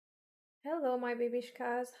Hello, my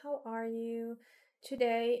babyshkas. How are you?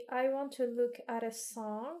 Today, I want to look at a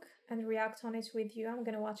song and react on it with you. I'm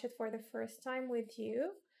gonna watch it for the first time with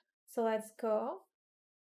you. So let's go.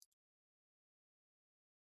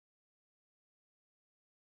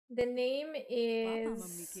 The name papa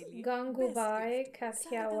mummy is के लिए best gift Gangubai Saregama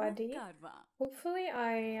Kathiawadi. कारवा. Hopefully,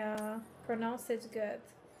 I pronounce it good.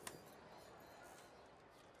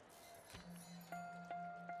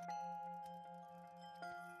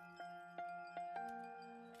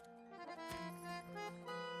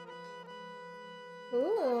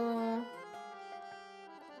 Ooh.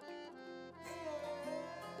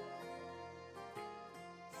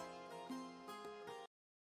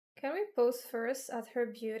 Can we pose first at her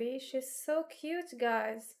beauty? She's so cute,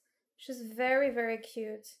 guys. She's very, very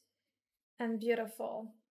cute and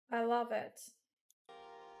beautiful. I love it.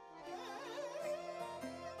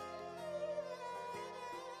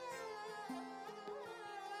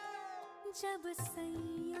 जब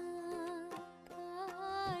सैयां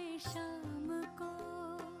आए शाम को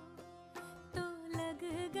तो लग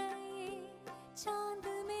गए चांद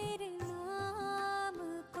मेरे नाम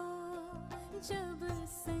को. जब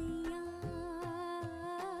सैयां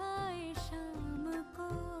आए शाम को.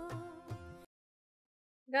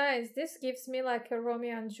 Guys, this gives me like a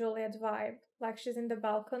Romeo and Juliet vibe. Like she's in the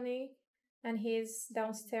balcony and he's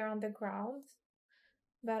downstairs on the ground.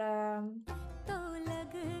 But तो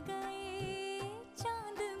लग गए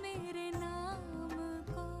चांद मेरे नाम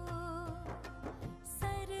को.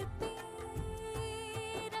 सर पे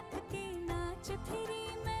रख के नाच फिरी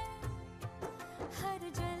मैं हर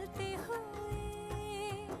जलते हुए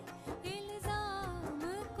इल्जाम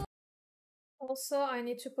को. also, I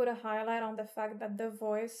need to put a highlight on the fact that the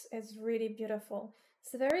voice is really beautiful.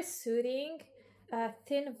 It's very soothing,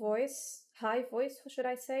 thin voice, high voice, should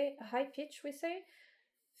I say? High pitch, we say.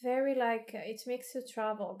 Very like it makes you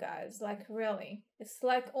travel, guys. Like really, it's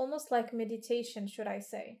like almost like meditation, should I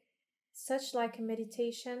say? Such like a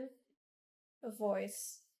meditation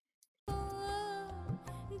voice.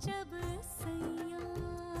 जब सैयां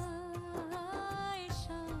आए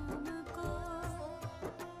शाम को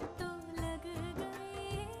तो लग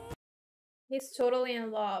गए. He's totally in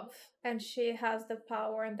love, and she has the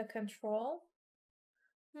power and the control.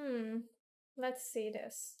 Let's see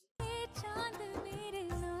this. चांद मेरे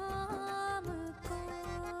नाम को.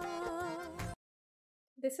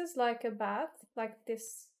 This is like a bath, like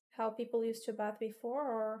this, how people used to bath before,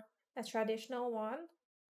 or a traditional one,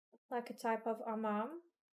 like a type of hammam.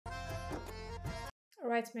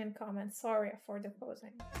 Write me in comments. Sorry for the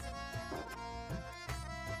posing.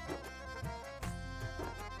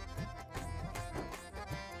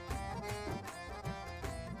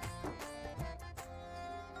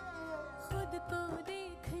 खुद को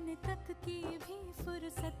देखने तक की भी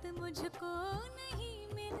फुर्सत मुझको नहीं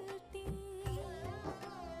मिलती.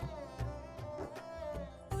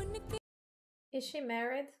 उनके Is she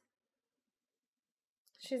married?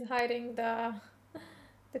 She's hiding the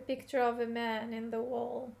the picture of a man in the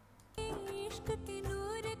wall. इश्क के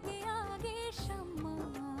नूर के आगे शम्मा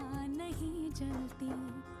नहीं जलती.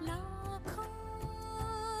 लाखों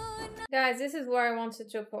Guys, this is where I wanted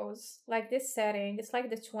to pose. Like this setting, it's like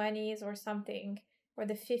the 20s or something, or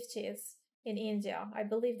the 50s in India. I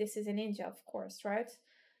believe this is in India, of course, right?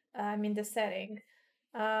 I mean the setting.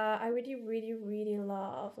 I really, really, really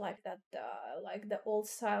love like the old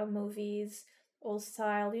style movies, old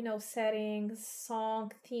style, settings,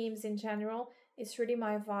 song, themes in general. It's really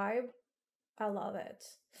my vibe. I love it.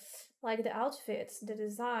 Like the outfits, the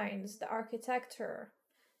designs, the architecture,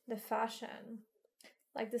 the fashion.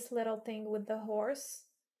 Like this little thing with the horse.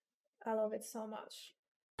 I love it so much.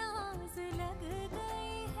 नाज लग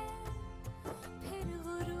गए हैं फिर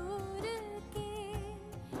गुरूर के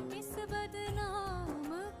इस बदनाम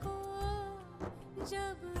को.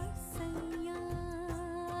 जब सैयां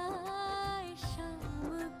आए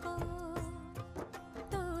शाम को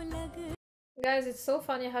तो लग. Guys, it's so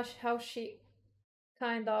funny how she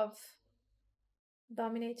kind of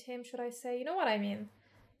dominate him, should I say? You know what I mean?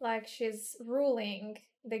 Like she's ruling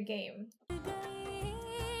the game.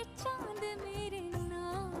 गए चांद मेरे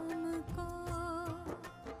नाम को.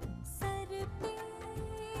 सर पे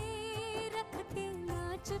रख के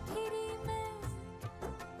नाच फिरी मैं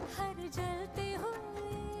हर जलते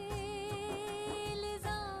हुए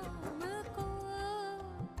इल्जाम को.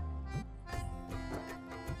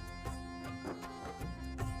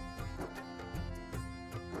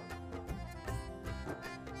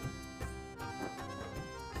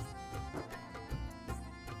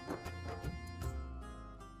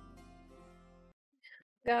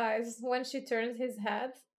 Guys, when she turns his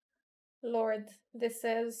head, Lord, this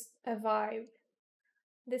is a vibe.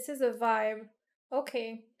 This is a vibe.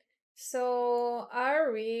 Okay. So I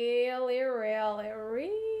really, really,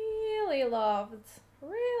 really loved,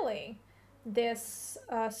 really, this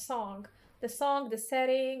song. The song, the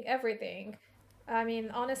setting, everything. I mean,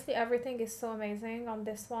 honestly, everything is so amazing on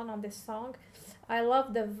this one, on this song. I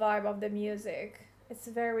love the vibe of the music. It's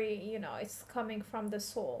very, it's coming from the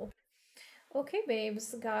soul. Okay,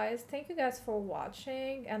 babes, guys, thank you guys for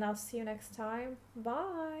watching, and I'll see you next time.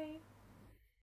 Bye.